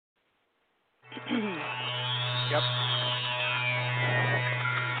Yep.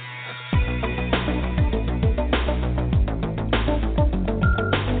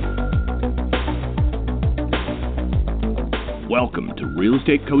 Welcome to Real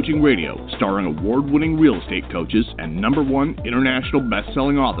Estate Coaching Radio, starring award-winning real estate coaches and #1 international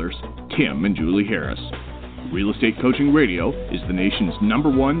best-selling authors, Tim and Julie Harris. Real Estate Coaching Radio is the nation's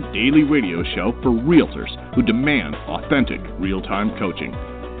 #1 daily radio show for realtors who demand authentic, real-time coaching.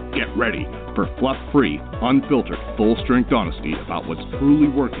 Get ready for fluff-free, unfiltered, full-strength honesty about what's truly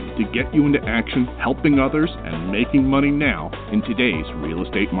working to get you into action, helping others, and making money now in today's real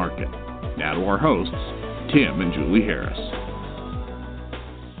estate market. Now to our hosts, Tim and Julie Harris.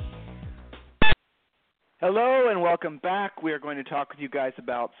 Hello and welcome back. We are going to talk with you guys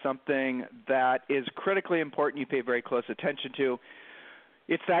about something that is critically important you pay very close attention to.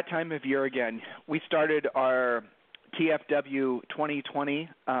 It's that time of year again. We started our TFW 2020,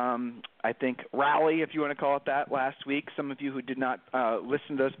 I think, rally, if you want to call it that, last week. Some of you who did not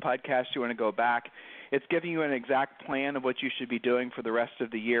listen to those podcasts, you want to go back. It's giving you an exact plan of what you should be doing for the rest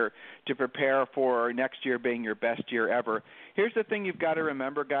of the year to prepare for next year being your best year ever. Here's the thing you've got to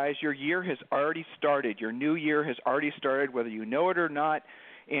remember, guys. Your year has already started. Your new year has already started, whether you know it or not.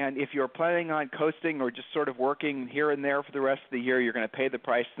 And if you're planning on coasting or just sort of working here and there for the rest of the year, you're going to pay the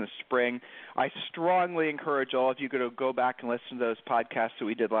price in the spring. I strongly encourage all of you to go back and listen to those podcasts that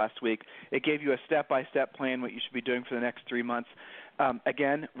we did last week. It gave you a step-by-step plan what you should be doing for the next 3 months.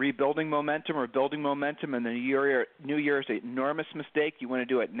 Again, rebuilding momentum or building momentum in the new year is an enormous mistake. You want to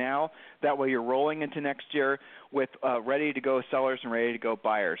do it now. That way you're rolling into next year with ready-to-go sellers and ready-to-go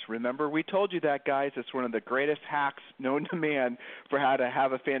buyers. Remember, we told you that, guys. It's one of the greatest hacks known to man for how to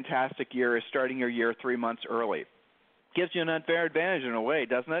have a fantastic year is starting your year 3 months early. Gives you an unfair advantage in a way,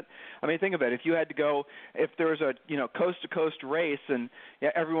 doesn't it? I mean, think of it. If you had to go, if there was a coast-to-coast race and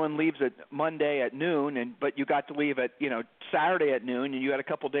everyone leaves at Monday at noon, but you got to leave at Saturday at noon, and you had a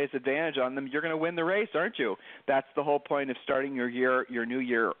couple days advantage on them, you're going to win the race, aren't you? That's the whole point of starting your new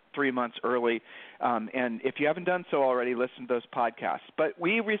year 3 months early. And if you haven't done so already, listen to those podcasts. But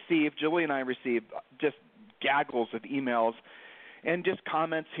Julie and I received just gaggles of emails and just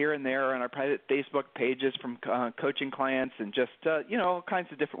comments here and there on our private Facebook pages from coaching clients and just, all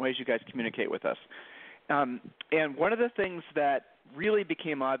kinds of different ways you guys communicate with us. And one of the things that really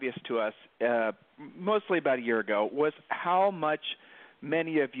became obvious to us mostly about a year ago was how much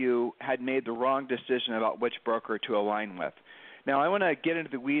many of you had made the wrong decision about which broker to align with. Now, I want to get into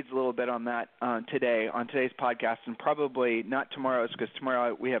the weeds a little bit on that on today's podcast, and probably not tomorrow's because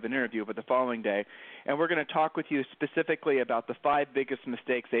tomorrow we have an interview, but the following day. And we're going to talk with you specifically about the 5 biggest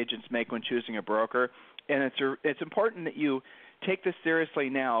mistakes agents make when choosing a broker. And it's important that you take this seriously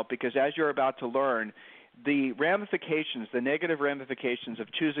now because as you're about to learn, the ramifications, the negative ramifications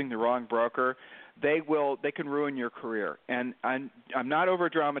of choosing the wrong broker, they can ruin your career. And I'm not over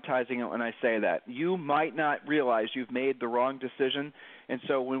dramatizing it when I say that. You might not realize you've made the wrong decision. And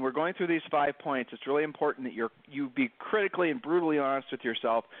so when we're going through these 5 points, it's really important that you be critically and brutally honest with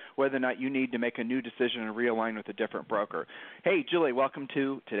yourself whether or not you need to make a new decision and realign with a different broker. Hey, Julie, welcome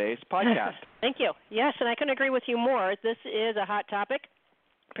to today's podcast. Thank you. Yes, and I couldn't agree with you more. This is a hot topic,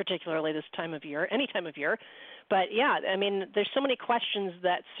 particularly this time of year, any time of year. But, yeah, I mean, there's so many questions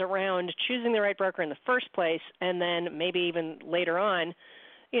that surround choosing the right broker in the first place and then maybe even later on,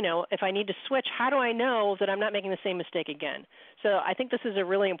 if I need to switch, how do I know that I'm not making the same mistake again? So I think this is a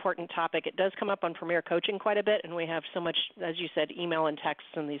really important topic. It does come up on Premier Coaching quite a bit, and we have so much, as you said, email and texts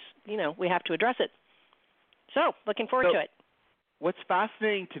and these, we have to address it. So looking forward to it. What's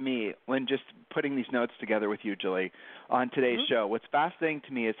fascinating to me when just putting these notes together with you, Julie, on today's show, what's fascinating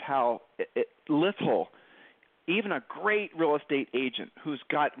to me is how little, even a great real estate agent who's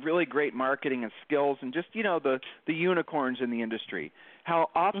got really great marketing and skills and just, the unicorns in the industry, how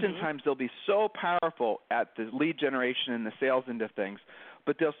oftentimes they'll be so powerful at the lead generation and the sales end of things,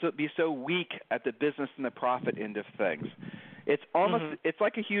 but they'll be so weak at the business and the profit end of things. It's almost it's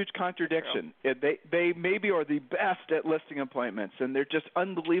like a huge contradiction. They maybe are the best at listing appointments, and they're just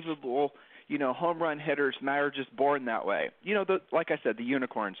unbelievable, home run hitters, and they're just born that way. Like I said, the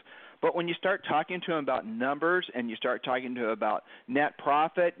unicorns. But when you start talking to them about numbers and you start talking to them about net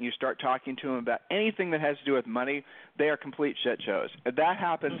profit and you start talking to them about anything that has to do with money, they are complete shit shows. That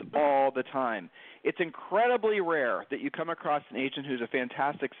happens all the time. it's incredibly rare that you come across an agent who's a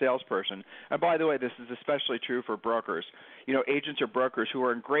fantastic salesperson. And by the way, this is especially true for brokers. Agents or brokers who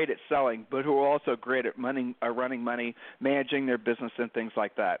are great at selling, but who are also great at running money, managing their business, and things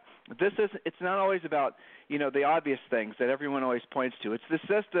like that. It's not always about the obvious things that everyone always points to. It's the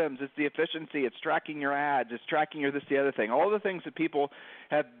systems, it's the efficiency, it's tracking your ads, it's tracking your this, the other thing. All the things that people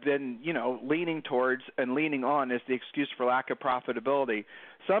have been, leaning towards and leaning on as the excuse for lack of profitability.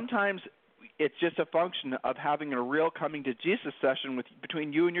 Sometimes it's just a function of having a real coming to Jesus session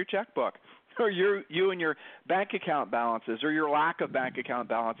between you and your checkbook, or you and your bank account balances, or your lack of bank account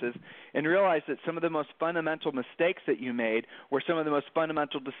balances, and realize that some of the most fundamental mistakes that you made were some of the most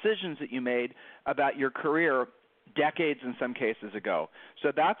fundamental decisions that you made about your career decades in some cases ago.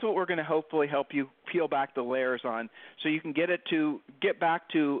 So that's what we're going to hopefully help you peel back the layers on, so you can get back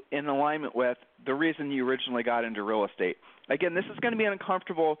to in alignment with the reason you originally got into real estate. Again, this is going to be an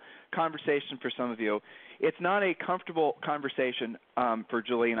uncomfortable conversation for some of you. It's not a comfortable conversation for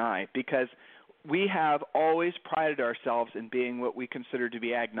Julie and I, because we have always prided ourselves in being what we consider to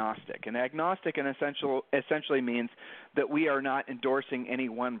be agnostic. And agnostic essentially means that we are not endorsing any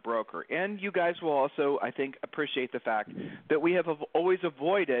one broker. And you guys will also, I think, appreciate the fact that we have always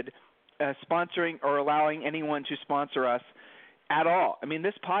avoided sponsoring or allowing anyone to sponsor us at all. I mean,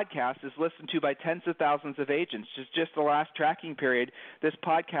 this podcast is listened to by tens of thousands of agents. Just the last tracking period, this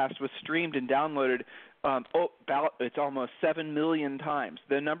podcast was streamed and downloaded it's almost 7 million times.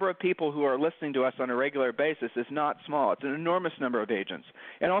 The number of people who are listening to us on a regular basis is not small. It's an enormous number of agents,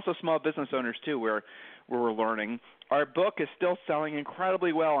 and also small business owners too, where we're learning. Our book is still selling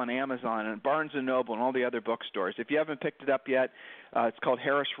incredibly well on Amazon and Barnes & Noble and all the other bookstores. If you haven't picked it up yet, it's called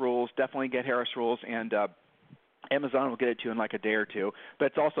Harris Rules. Definitely get Harris Rules, and Amazon will get it to you in like a day or two, but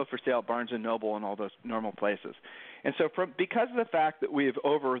it's also for sale at Barnes & Noble and all those normal places. And so because of the fact that we've,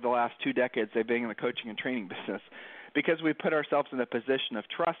 over the last 2 decades, they've been in the coaching and training business, because we put ourselves in a position of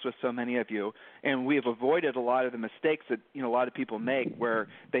trust with so many of you, and we have avoided a lot of the mistakes that a lot of people make, where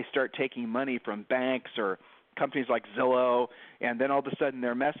they start taking money from banks or companies like Zillow, and then all of a sudden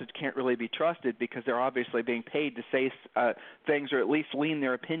their message can't really be trusted because they're obviously being paid to say things, or at least lean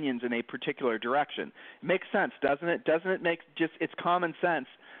their opinions in a particular direction. It makes sense, doesn't it? Doesn't it make it's common sense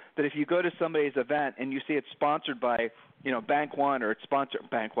that if you go to somebody's event and you see it's sponsored by Bank One, or it's sponsored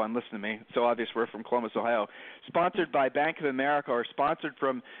Bank One, listen to me, it's so obvious we're from Columbus, Ohio, sponsored by Bank of America, or sponsored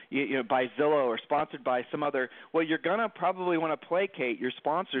from by Zillow, or sponsored by some other, well, you're going to probably want to placate your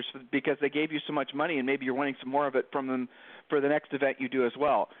sponsors because they gave you so much money, and maybe you're wanting some more of it from them for the next event you do as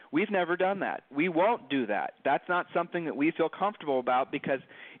well. We've never done that. We won't do that. That's not something that we feel comfortable about, because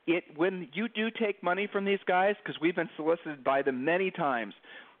when you do take money from these guys, because we've been solicited by them many times,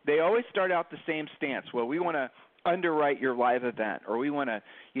 they always start out the same stance. Well, we want to underwrite your live event, or we want to,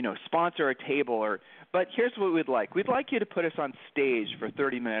 sponsor a table, but here's what we'd like. We'd like you to put us on stage for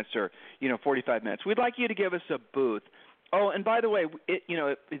 30 minutes or, 45 minutes. We'd like you to give us a booth. Oh, and by the way,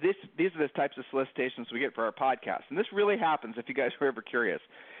 these are the types of solicitations we get for our podcast. And this really happens if you guys are ever curious.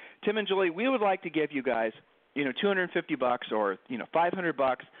 Tim and Julie, we would like to give you guys, $250 or,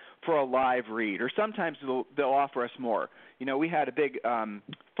 $500 for a live read, or sometimes they'll offer us more. We had a big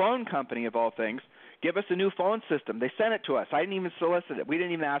phone company, of all things, give us a new phone system. They sent it to us. I didn't even solicit it. We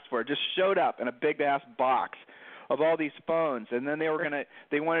didn't even ask for it. It just showed up in a big-ass box of all these phones. And then they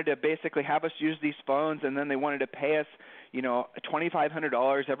wanted to basically have us use these phones, and then they wanted to pay us,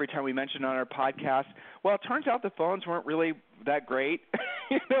 $2,500 every time we mentioned on our podcast. Well, it turns out the phones weren't really that great,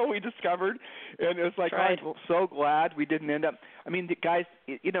 we discovered. And it was like, right. I'm so glad we didn't end up. I mean, guys,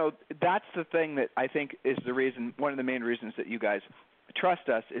 that's the thing that I think is the reason, one of the main reasons that you guys trust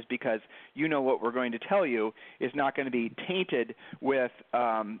us, is because what we're going to tell you is not going to be tainted with,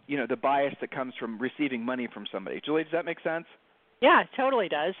 the bias that comes from receiving money from somebody. Julie, does that make sense? Yeah, it totally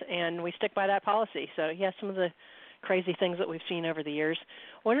does, and we stick by that policy. So, yeah, some of the crazy things that we've seen over the years.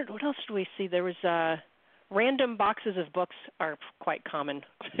 What else did we see? There was random boxes of books are quite common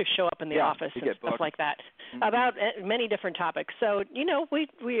to show up in the office and stuff books like that, about many different topics. So,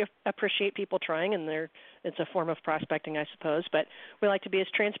 we appreciate people trying, and it's a form of prospecting, I suppose. But we like to be as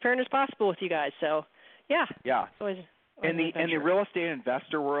transparent as possible with you guys. So, yeah. Always in the real estate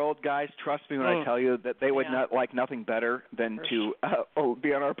investor world, guys, trust me when I tell you that they would not like nothing better than to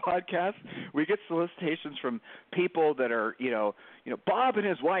be on our podcast. We get solicitations from people that are, Bob and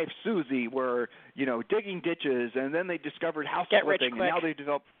his wife Susie were, digging ditches, and then they discovered house flipping, and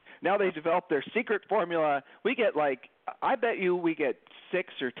now they developed their secret formula. We get I bet you we get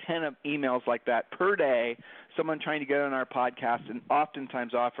 6 or 10 emails like that per day, someone trying to get on our podcast and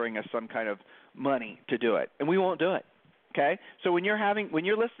oftentimes offering us some kind of money to do it, and we won't do it. Okay, so when you're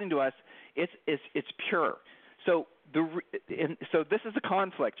listening to us, It's pure. So so this is a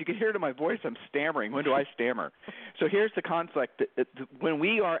conflict. You can hear it in my voice. I'm stammering. When do I stammer? So here's the conflict. When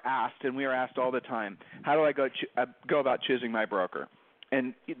we are asked, and we are asked all the time, how do I go about choosing my broker?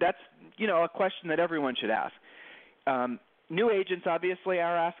 And that's a question that everyone should ask. New agents obviously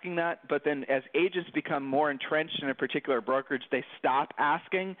are asking that, but then as agents become more entrenched in a particular brokerage, they stop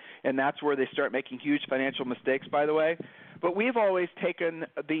asking, and that's where they start making huge financial mistakes, by the way. But we've always taken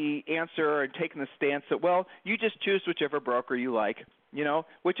the answer and taken the stance that, well, you just choose whichever broker you like,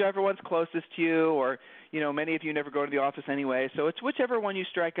 whichever one's closest to you, or, many of you never go to the office anyway, so it's whichever one you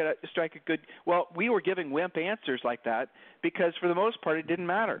strike a good. Well, we were giving wimp answers like that because for the most part it didn't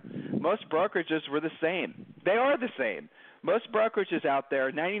matter. Most brokerages were the same. They are the same. Most brokerages out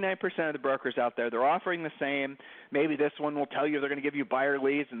there, 99% of the brokers out there, they're offering the same. Maybe this one will tell you they're going to give you buyer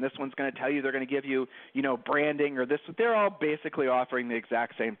leads, and this one's going to tell you they're going to give you, branding or this. They're all basically offering the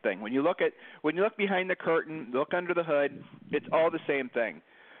exact same thing. When you look behind the curtain, look under the hood, it's all the same thing.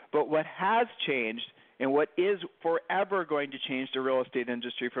 But what has changed and what is forever going to change the real estate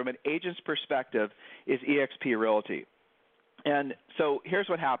industry from an agent's perspective is eXp Realty. And so here's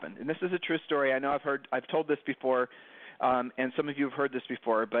what happened, and this is a true story. I know I've told this before. And some of you have heard this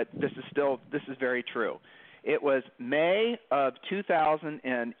before, but this is very true. It was May of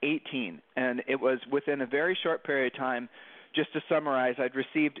 2018, and it was within a very short period of time. Just to summarize, I'd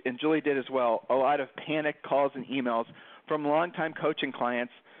received, and Julie did as well, a lot of panic calls and emails from longtime coaching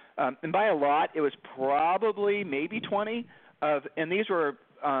clients. And by a lot, it was probably maybe 20 and these were,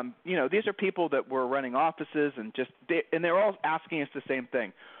 these are people that were running offices and they're all asking us the same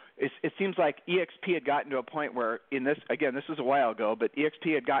thing. It seems like eXp had gotten to a point where this was a while ago, but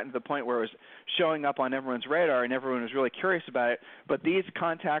eXp had gotten to the point where it was showing up on everyone's radar and everyone was really curious about it. But these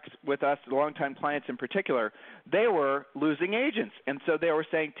contacts with us, the longtime clients in particular, they were losing agents. And so they were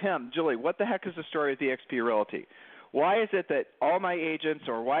saying, Tim, Julie, what the heck is the story with eXp Realty? Why is it that all my agents,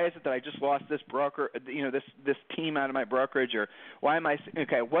 or why is it that I just lost this broker, this team out of my brokerage, or why am I –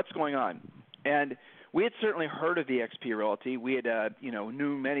 okay, what's going on? And we had certainly heard of eXp Realty. We had,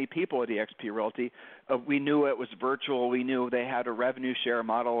 knew many people at eXp Realty. We knew it was virtual. We knew they had a revenue share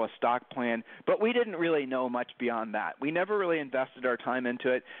model, a stock plan, but we didn't really know much beyond that. We never really invested our time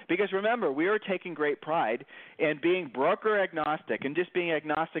into it because, remember, we were taking great pride in being broker agnostic and just being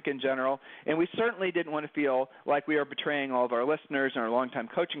agnostic in general, and we certainly didn't want to feel like we were betraying all of our listeners and our longtime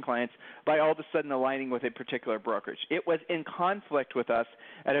coaching clients by all of a sudden aligning with a particular brokerage. It was in conflict with us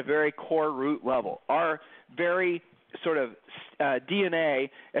at a very core root level. Our very sort of DNA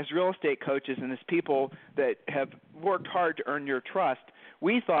as real estate coaches and as people that have worked hard to earn your trust,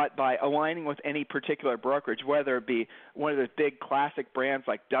 we thought by aligning with any particular brokerage, whether it be one of the big classic brands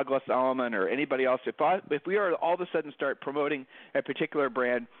like Douglas Elliman or anybody else, if we were to all of a sudden start promoting a particular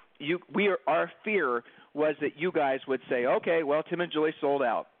brand, our fear was that you guys would say, okay, well, Tim and Julie sold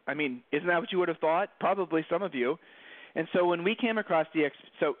out. I mean, isn't that what you would have thought? Probably some of you. And so when we came across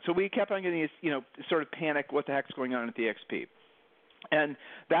so we kept on getting these, sort of panic, what the heck's going on at the eXp? And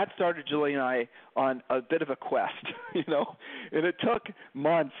that started Julie and I on a bit of a quest, and it took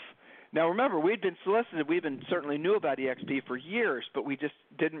months. Now, remember, we'd been solicited. We certainly knew about eXp for years, but we just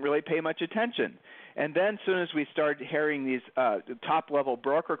didn't really pay much attention. And then as soon as we started hearing these top-level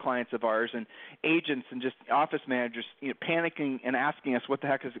broker clients of ours and agents and just office managers panicking and asking us, what the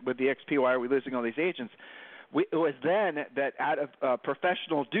heck is with the eXp? Why are we losing all these agents? It was then that out of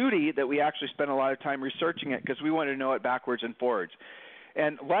professional duty that we actually spent a lot of time researching it because we wanted to know it backwards and forwards.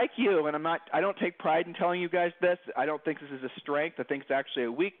 And like you, and I don't take pride in telling you guys this. I don't think this is a strength. I think it's actually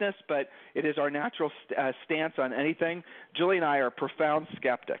a weakness, but it is our natural stance on anything. Julie and I are profound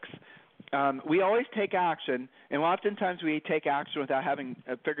skeptics. We always take action, and oftentimes we take action without having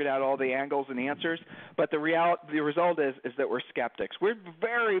figured out all the angles and answers. But the result is that we're skeptics. We're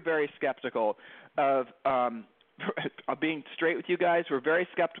very, very skeptical of being straight with you guys. We're very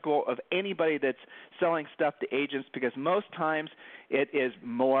skeptical of anybody that's selling stuff to agents because most times it is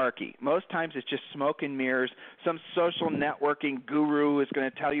malarkey. Most times it's just smoke and mirrors. Some social networking guru is going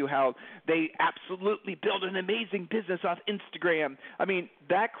to tell you how they absolutely build an amazing business off Instagram. I mean,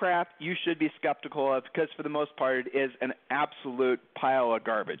 that crap you should be skeptical of because for the most part it is an absolute pile of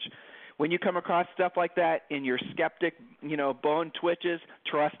garbage. When you come across stuff like that and your skeptic, bone twitches,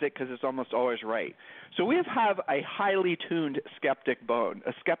 trust it because it's almost always right. So we have a highly tuned skeptic bone.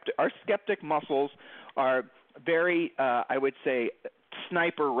 Our skeptic muscles are very, I would say,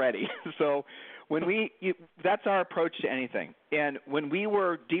 sniper ready. So when that's our approach to anything. And when we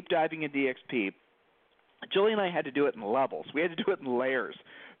were deep diving into eXp, Julie and I had to do it in levels. We had to do it in layers.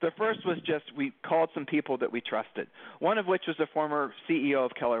 The first was just we called some people that we trusted, one of which was the former CEO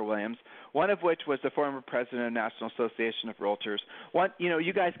of Keller Williams, one of which was the former president of National Association of Realtors.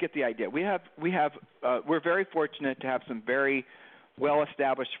 You guys get the idea. We're very fortunate to have some very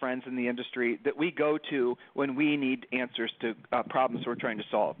well-established friends in the industry that we go to when we need answers to problems we're trying to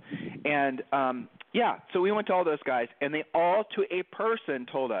solve. And, so we went to all those guys, and they all, to a person,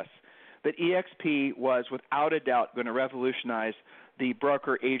 told us that eXp was, without a doubt, going to revolutionize the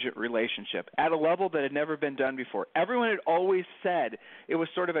broker-agent relationship at a level that had never been done before. Everyone had always said it was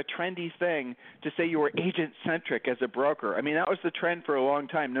sort of a trendy thing to say you were agent-centric as a broker. I mean, that was the trend for a long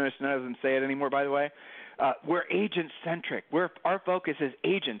time. Notice none of them say it anymore, by the way. We're agent-centric. Our focus is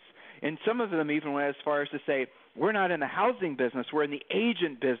agents. And some of them even went as far as to say, we're not in the housing business, we're in the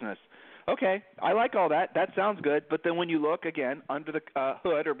agent business. Okay, I like all that. That sounds good. But then when you look, again, under the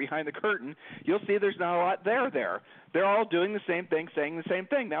hood or behind the curtain, you'll see there's not a lot there. They're all doing the same thing, saying the same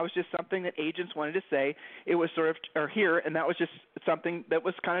thing. That was just something that agents wanted to say. It was sort of or here, and that was just something that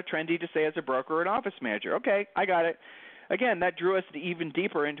was kind of trendy to say as a broker or an office manager. Okay, I got it. Again, that drew us even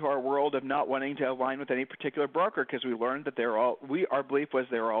deeper into our world of not wanting to align with any particular broker because we learned that our belief was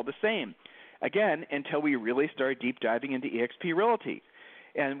they were all the same. Again, until we really started deep diving into eXp Realty.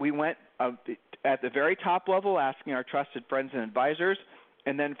 And we went at the very top level asking our trusted friends and advisors,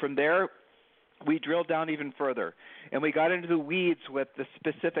 and then from there we drilled down even further. And we got into the weeds with the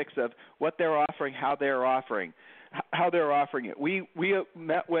specifics of what they're offering, how they're offering it. We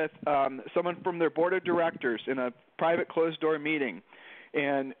met with someone from their board of directors in a private closed-door meeting,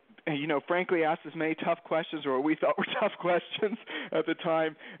 and frankly asked as many tough questions, or what we thought were tough questions at the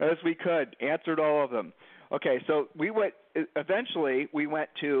time, as we could, answered all of them. Okay, so eventually we went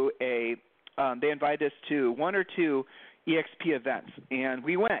to they invited us to one or two eXp events, and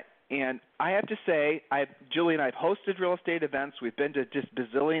we went. And I have to say, Julie and I have hosted real estate events. We've been to just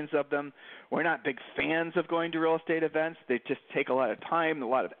bazillions of them. We're not big fans of going to real estate events. They just take a lot of time, a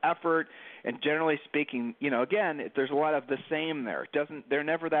lot of effort, and generally speaking, again, there's a lot of the same there. They're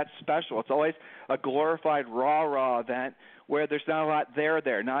never that special. It's always a glorified raw event where there's not a lot there.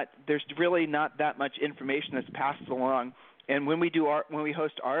 There's really not that much information that's passed along. And when we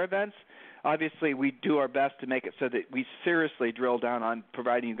host our events, obviously we do our best to make it so that we seriously drill down on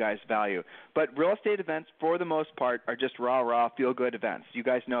providing you guys value. But real estate events, for the most part, are just raw, feel-good events. You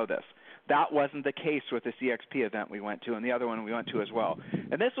guys know this. That wasn't the case with this eXp event we went to and the other one we went to as well.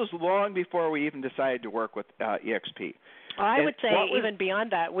 And this was long before we even decided to work with eXp. I would say even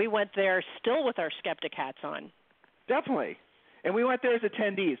beyond that, we went there still with our skeptic hats on. Definitely. And we went there as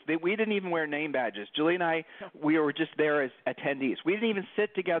attendees. We didn't even wear name badges. Julie and I, we were just there as attendees. We didn't even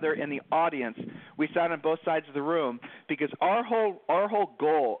sit together in the audience. We sat on both sides of the room because our whole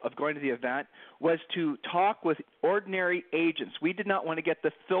goal of going to the event was to talk with ordinary agents. We did not want to get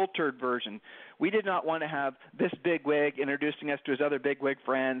the filtered version. We did not want to have this bigwig introducing us to his other bigwig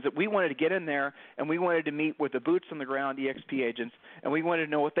friends. We wanted to get in there, and we wanted to meet with the boots on the ground eXp agents, and we wanted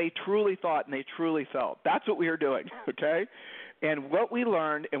to know what they truly thought and they truly felt. That's what we were doing, okay? And what we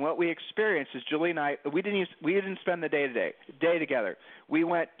learned and what we experienced is Julie and I, we didn't spend the day together. We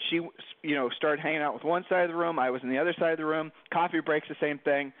went, she started hanging out with one side of the room, I was in the other side of the room. Coffee breaks, the same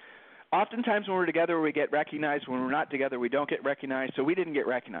thing. Oftentimes when we're together, we get recognized. When we're not together, we don't get recognized. So we didn't get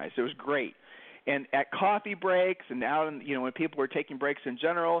recognized. It was great. And at coffee breaks and out, when people were taking breaks in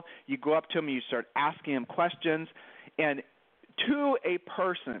general, you go up to them and you start asking them questions. And to a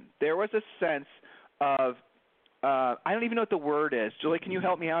person, there was a sense of, I don't even know what the word is. Julie, can you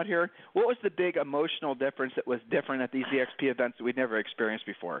help me out here? What was the big emotional difference that was different at these eXp events that we'd never experienced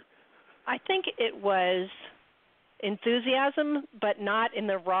before? I think it was enthusiasm, but not in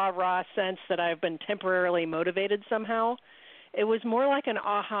the raw sense that I've been temporarily motivated somehow. It was more like an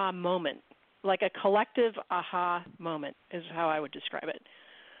aha moment, like a collective aha moment is how I would describe it.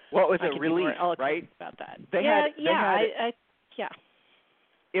 Well, it was a relief, right? About that. Yeah.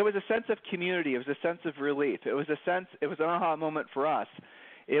 It was a sense of community. It was a sense of relief. It was an aha moment for us.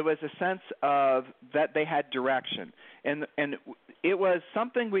 It was a sense of that they had direction. And it was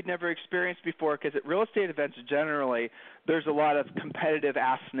something we'd never experienced before because at real estate events generally, there's a lot of competitive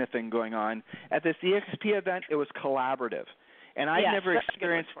ass-sniffing going on. At this eXp event, it was collaborative. And I never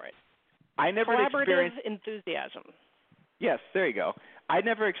experienced – collaborative enthusiasm. Yes, there you go. I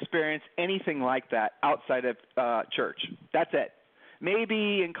never experienced anything like that outside of church. That's it.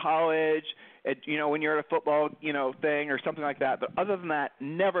 Maybe in college, when you're at a football, thing or something like that. But other than that,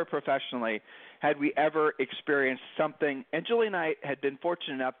 never professionally had we ever experienced something. And Julie and I had been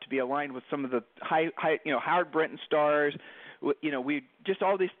fortunate enough to be aligned with some of the Howard Brinton stars. we just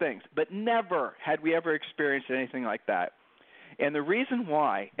all these things. But never had we ever experienced anything like that. And the reason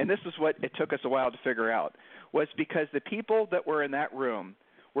why, and this is what it took us a while to figure out, was because the people that were in that room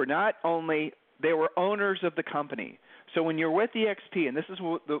were not only, they were owners of the company. So when you're with EXP, and this is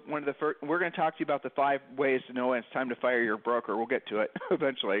one of the first, we're going to talk to you about the 5 ways to know when it's time to fire your broker. We'll get to it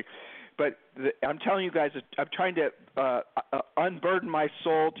eventually. But I'm telling you guys, I'm trying to unburden my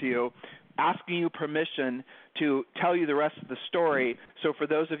soul to you, asking you permission to tell you the rest of the story. So for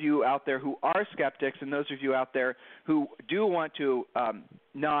those of you out there who are skeptics and those of you out there who do want to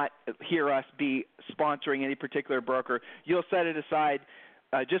not hear us be sponsoring any particular broker, you'll set it aside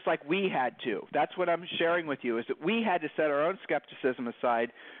just like we had to. That's what I'm sharing with you, is that we had to set our own skepticism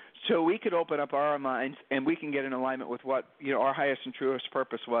aside so we could open up our minds and we can get in alignment with what our highest and truest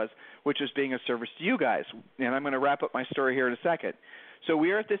purpose was, which was being of service to you guys. And I'm going to wrap up my story here in a second. So we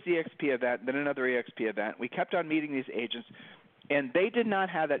were at this EXP event, then another EXP event. We kept on meeting these agents, and they did not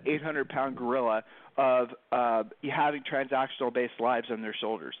have that 800-pound gorilla of having transactional-based lives on their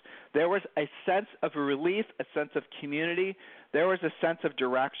shoulders. There was a sense of relief, a sense of community. There was a sense of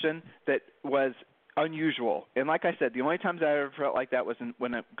direction that was unusual. And like I said, the only times I ever felt like that was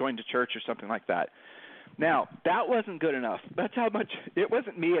when I'm going to church or something like that. Now, that wasn't good enough. That's how much – it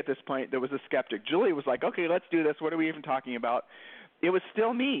wasn't me at this point that was a skeptic. Julie was like, okay, let's do this. What are we even talking about? It was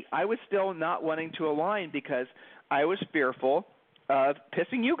still me. I was still not wanting to align because I was fearful of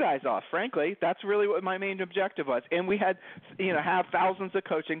pissing you guys off. Frankly, that's really what my main objective was. And we had, have thousands of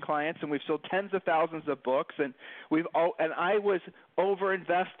coaching clients, and we've sold tens of thousands of books, and and I was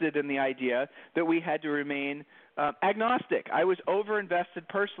over-invested in the idea that we had to remain agnostic. I was over-invested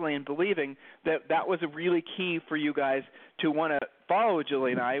personally in believing that that was a really key for you guys to want to follow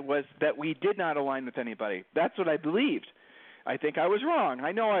Julie and I, was that we did not align with anybody. That's what I believed. I think I was wrong.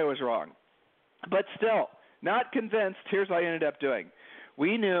 I know I was wrong. But still, not convinced, here's what I ended up doing.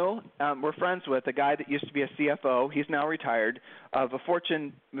 We knew, we're friends with a guy that used to be a CFO. He's now retired, of a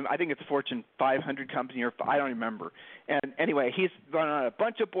Fortune, I think it's a Fortune 500 company, or I don't remember. And anyway, he's run on a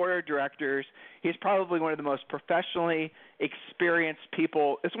bunch of board of directors. He's probably one of the most professionally experienced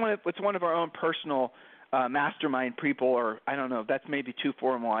people. It's one of our own personal mastermind people, or I don't know, that's maybe too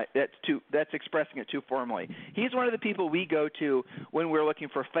formal. That's expressing it too formally. He's one of the people we go to when we're looking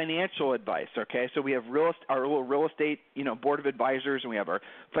for financial advice, okay? So we have our little real estate, board of advisors, and we have our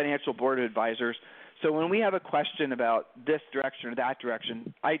financial board of advisors. So when we have a question about this direction or that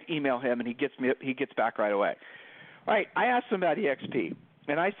direction, I email him and he gets back right away. All right, I asked him about EXP.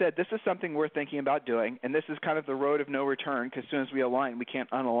 And I said, this is something we're thinking about doing, and this is kind of the road of no return, because as soon as we align, we can't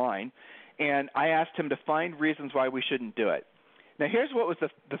unalign. And I asked him to find reasons why we shouldn't do it. Now, here's what was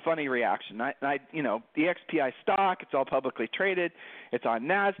the funny reaction. The XPI stock, it's all publicly traded. It's on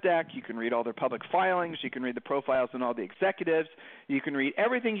NASDAQ. You can read all their public filings. You can read the profiles on all the executives. You can read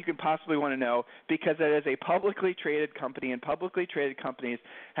everything you can possibly want to know, because it is a publicly traded company, and publicly traded companies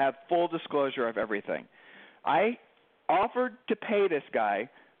have full disclosure of everything. I offered to pay this guy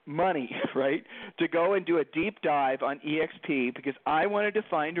money, right, to go and do a deep dive on EXP because I wanted to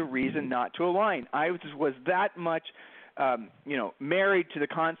find a reason not to align. I was that much, married to the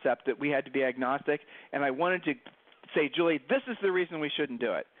concept that we had to be agnostic, and I wanted to say, Julie, this is the reason we shouldn't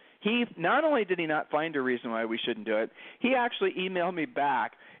do it. He not only did he not find a reason why we shouldn't do it, he actually emailed me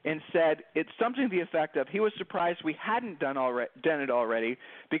back and said it's something to the effect of he was surprised we hadn't done it already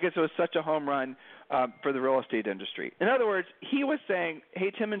because it was such a home run for the real estate industry. In other words, he was saying,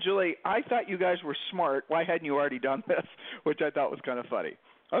 hey, Tim and Julie, I thought you guys were smart. Why hadn't you already done this? Which I thought was kind of funny.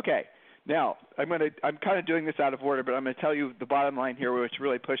 Okay, now I'm kind of doing this out of order, but I'm going to tell you the bottom line here, which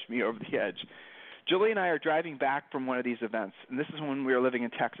really pushed me over the edge. Julie and I are driving back from one of these events, and this is when we were living in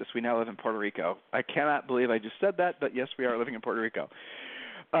Texas. We now live in Puerto Rico. I cannot believe I just said that, but yes, we are living in Puerto Rico.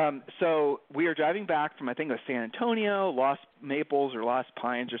 So we are driving back from, I think it was San Antonio, Los Maples or Los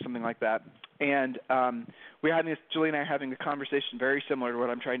Pines or something like that, and we're having this. Julie and I are having a conversation very similar to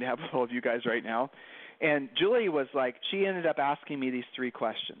what I'm trying to have with all of you guys right now. And Julie was like, she ended up asking me these 3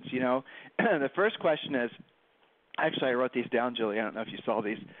 questions. The first question is, actually, I wrote these down, Julie. I don't know if you saw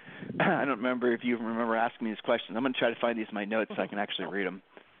these. I don't remember if you remember asking me these questions. I'm going to try to find these in my notes so I can actually read them.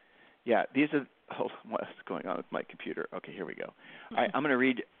 Yeah, these are. Hold on, what's going on with my computer? Okay, here we go. All right, I'm going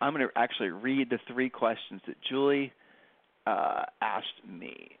to actually read the 3 questions that Julie asked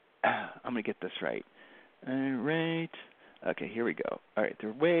me. I'm going to get this right. All right. Okay, here we go. All right,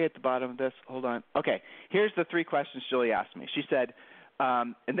 they're way at the bottom of this. Hold on. Okay, here's the 3 questions Julie asked me. She said,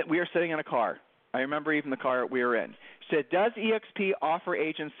 and that we are sitting in a car. I remember even the car we were in. She said, does EXP offer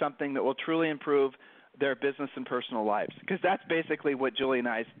agents something that will truly improve their business and personal lives, because that's basically what Julie and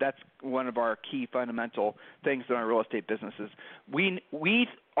I, that's one of our key fundamental things in our real estate businesses.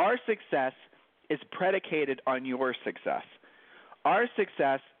 Our success is predicated on your success. Our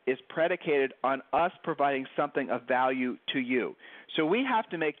success is predicated on us providing something of value to you. So we have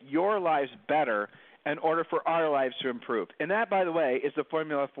to make your lives better in order for our lives to improve. And that, by the way, is the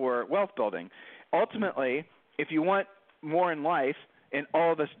formula for wealth building. Ultimately, if you want more in life, and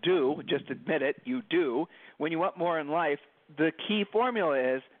all of us do, just admit it, you do, when you want more in life, the key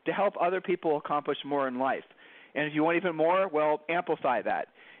formula is to help other people accomplish more in life. And if you want even more, well, amplify that.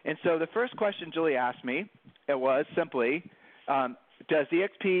 And so the first question Julie asked me, it was simply, does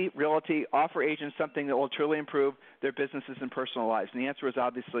eXp Realty offer agents something that will truly improve their businesses and personal lives? And the answer was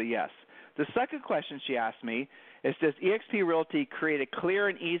obviously yes. The second question she asked me is, does eXp Realty create a clear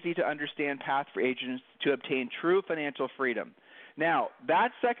and easy to understand path for agents to obtain true financial freedom? Now, that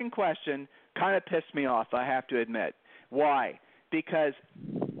second question kind of pissed me off, I have to admit. Why? Because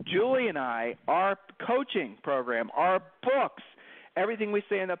Julie and I, our coaching program, our books, everything we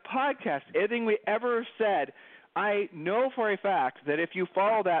say in the podcast, everything we ever said, I know for a fact that if you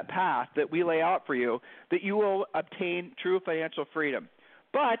follow that path that we lay out for you, that you will obtain true financial freedom.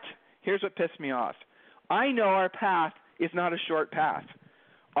 But here's what pissed me off. I know our path is not a short path.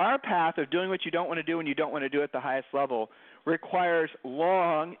 Our path of doing what you don't want to do and you don't want to do at the highest level requires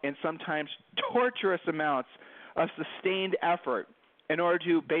long and sometimes torturous amounts of sustained effort in order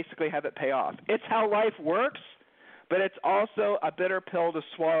to basically have it pay off. It's how life works, but it's also a bitter pill to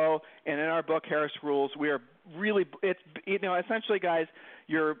swallow. And in our book, Harris Rules, we are really, it's, essentially, guys,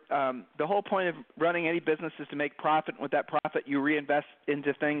 the whole point of running any business is to make profit. And with that profit, you reinvest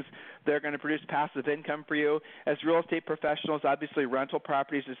into things that are going to produce passive income for you. As real estate professionals, obviously rental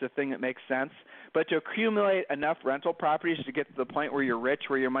properties is the thing that makes sense. But to accumulate enough rental properties to get to the point where you're rich,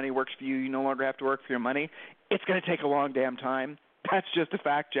 where your money works for you, you no longer have to work for your money, it's going to take a long damn time. That's just a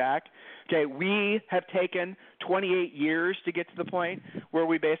fact, Jack. Okay, we have taken 28 years to get to the point where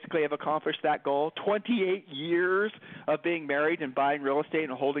we basically have accomplished that goal. 28 years of being married and buying real estate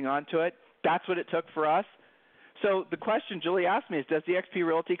and holding on to it. That's what it took for us. So the question Julie asked me is, does eXp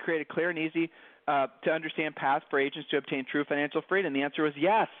Realty create a clear and easy to understand path for agents to obtain true financial freedom? The answer was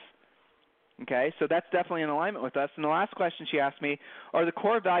yes. Okay, so that's definitely in alignment with us. And the last question she asked me, are the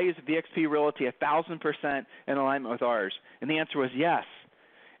core values of eXp Realty 1,000% in alignment with ours? And the answer was yes.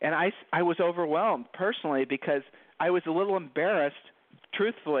 And I was overwhelmed personally because I was a little embarrassed,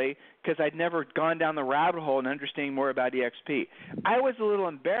 truthfully, because I'd never gone down the rabbit hole in understanding more about eXp. I was a little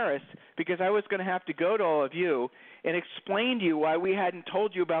embarrassed because I was going to have to go to all of you and explain to you why we hadn't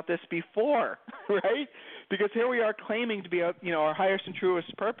told you about this before, right? Because here we are claiming to be, our highest and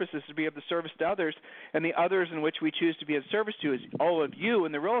truest purpose is to be of the service to others, and the others in which we choose to be of service to is all of you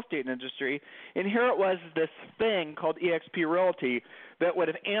in the real estate industry. And here it was, this thing called eXp Realty that would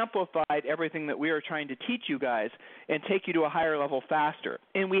have amplified everything that we were trying to teach you guys and take you to a higher level faster.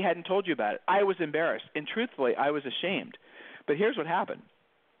 And we hadn't told you about it. I was embarrassed, and truthfully, I was ashamed. But here's what happened.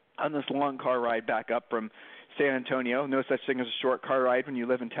 On this long car ride back up from San Antonio, no such thing as a short car ride when you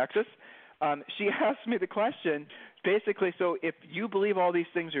live in Texas, she asked me the question, basically, so if you believe all these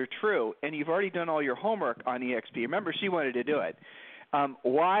things are true and you've already done all your homework on eXp, remember she wanted to do it,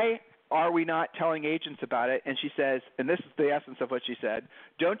 why are we not telling agents about it? And she says, and this is the essence of what she said,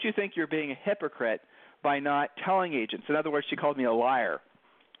 don't you think you're being a hypocrite by not telling agents? In other words, she called me a liar,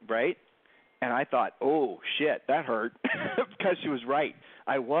 right? And I thought, oh, shit, that hurt because she was right.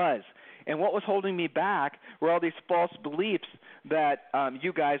 I was. And what was holding me back were all these false beliefs that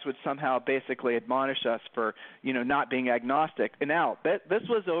you guys would somehow basically admonish us for, not being agnostic. And now this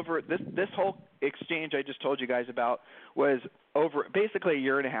was over. This whole exchange I just told you guys about was over basically a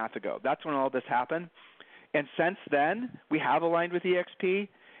year and a half ago. That's when all this happened. And since then, we have aligned with eXp.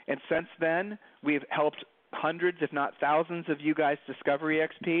 And since then, we've helped hundreds, if not thousands, of you guys discover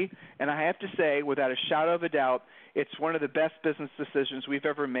eXp. And I have to say, without a shadow of a doubt, it's one of the best business decisions we've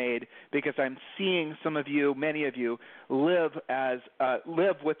ever made because I'm seeing some of you, many of you, live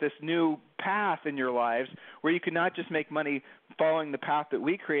with this new path in your lives where you can not just make money following the path that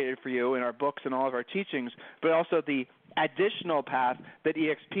we created for you in our books and all of our teachings, but also the additional path that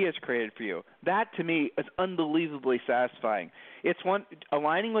eXp has created for you. That, to me, is unbelievably satisfying. It's one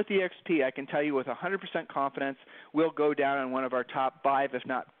aligning with eXp, I can tell you with 100% confidence, we'll go down on one of our top 5, if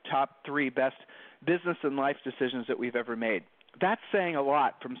not top 3 best business and life decisions that we've ever made. That's saying a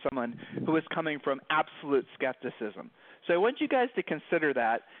lot from someone who is coming from absolute skepticism. So I want you guys to consider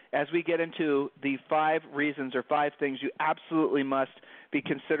that as we get into the 5 reasons or 5 things you absolutely must be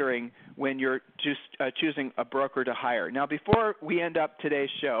considering when you're just choosing a broker to hire. Now, before we end up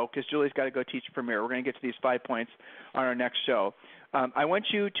today's show, because Julie's got to go teach Premier, we're going to get to these 5 points on our next show. I want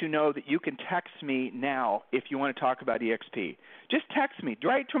you to know that you can text me now if you want to talk about EXP. Just text me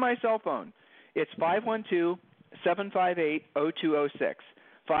right to my cell phone. It's 512-758-0206.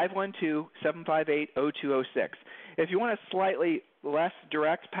 512-758-0206. If you want a slightly less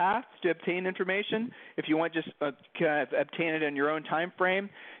direct path to obtain information, if you want just obtain it in your own time frame,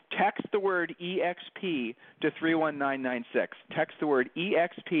 text the word EXP to 31996. Text the word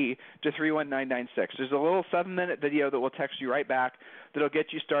EXP to 31996. There's a little 7-minute video that will text you right back that will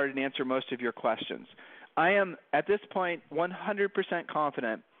get you started and answer most of your questions. I am, at this point, 100%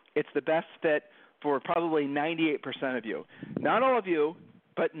 confident it's the best fit for probably 98% of you. Not all of you,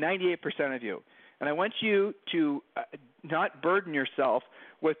 but 98% of you. And I want you to not burden yourself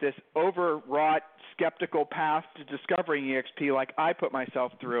with this overwrought, skeptical path to discovering EXP like I put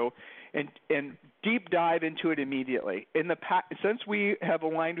myself through, and deep dive into it immediately. Since we have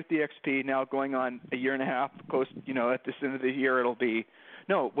aligned with EXP now going on a year and a half, close, at this end of the year it'll be,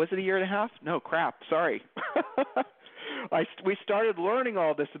 no, was it a year and a half? No, crap, sorry. We started learning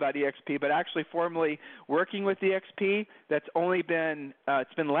all this about EXP, but actually formally working with EXP, that's only been,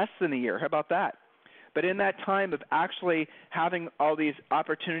 it's been less than a year. How about that? But in that time of actually having all these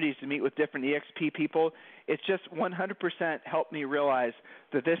opportunities to meet with different EXP people, it's just 100% helped me realize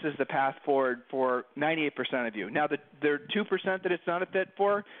that this is the path forward for 98% of you. Now, there are 2% that it's not a fit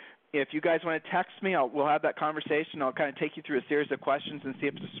for. If you guys want to text me, we'll have that conversation. I'll kind of take you through a series of questions and see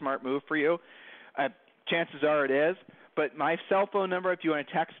if it's a smart move for you. Chances are it is. But my cell phone number, if you want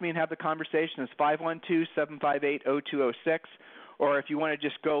to text me and have the conversation, is 512-758-0206. Or if you want to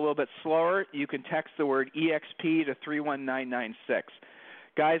just go a little bit slower, you can text the word EXP to 31996.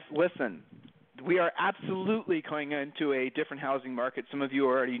 Guys, listen, we are absolutely going into a different housing market. Some of you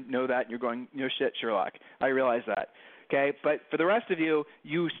already know that, and you're going, no shit, Sherlock. I realize that. Okay, but for the rest of you,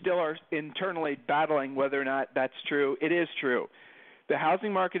 you still are internally battling whether or not that's true. It is true. The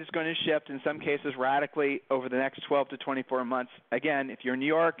housing market is going to shift in some cases radically over the next 12 to 24 months. Again, if you're in New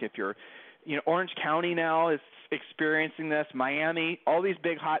York, if you're, Orange County now is experiencing this, Miami, all these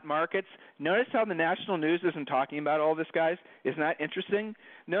big hot markets. Notice how the national news isn't talking about all this, guys. Isn't that interesting?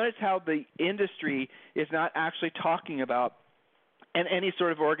 Notice how the industry is not actually talking about in any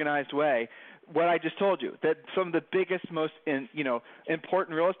sort of organized way what I just told you, that some of the biggest, most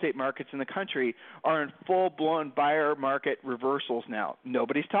important real estate markets in the country are in full-blown buyer market reversals now.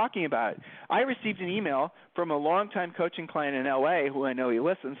 Nobody's talking about it. I received an email from a longtime coaching client in L.A. who I know he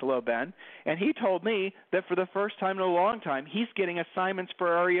listens. Hello, Ben. And he told me that for the first time in a long time, he's getting assignments for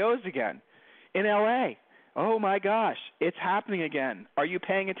REOs again in L.A. Oh, my gosh. It's happening again. Are you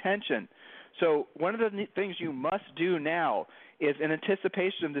paying attention? So one of the things you must do now is, in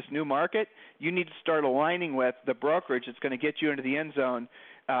anticipation of this new market, you need to start aligning with the brokerage that's going to get you into the end zone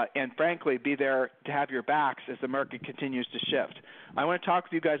and, frankly, be there to have your backs as the market continues to shift. I want to talk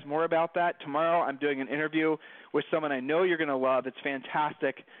with you guys more about that. Tomorrow I'm doing an interview with someone I know you're going to love. It's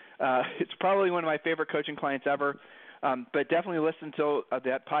fantastic. It's probably one of my favorite coaching clients ever. But definitely listen to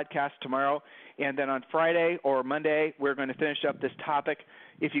that podcast tomorrow. And then on Friday or Monday, we're going to finish up this topic.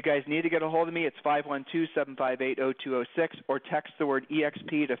 If you guys need to get a hold of me, it's 512-758-0206 or text the word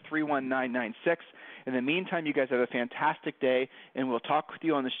EXP to 31996. In the meantime, you guys have a fantastic day, and we'll talk with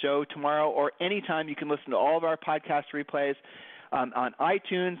you on the show tomorrow or anytime. You can listen to all of our podcast replays on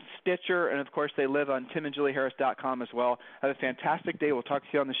iTunes, Stitcher, and, of course, they live on timandjulieharris.com as well. Have a fantastic day. We'll talk to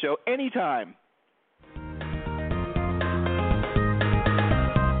you on the show anytime.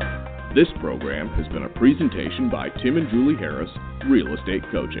 This program has been a presentation by Tim and Julie Harris, Real Estate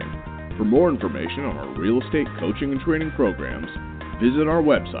Coaching. For more information on our real estate coaching and training programs, visit our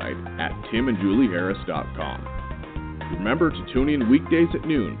website at timandjulieharris.com. Remember to tune in weekdays at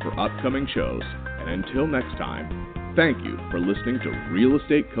noon for upcoming shows. And until next time, thank you for listening to Real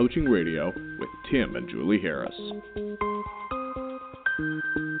Estate Coaching Radio with Tim and Julie Harris.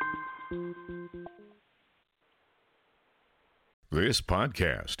 This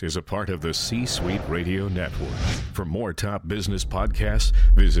podcast is a part of the C-Suite Radio Network. For more top business podcasts,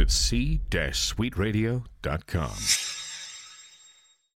 visit c-suiteradio.com.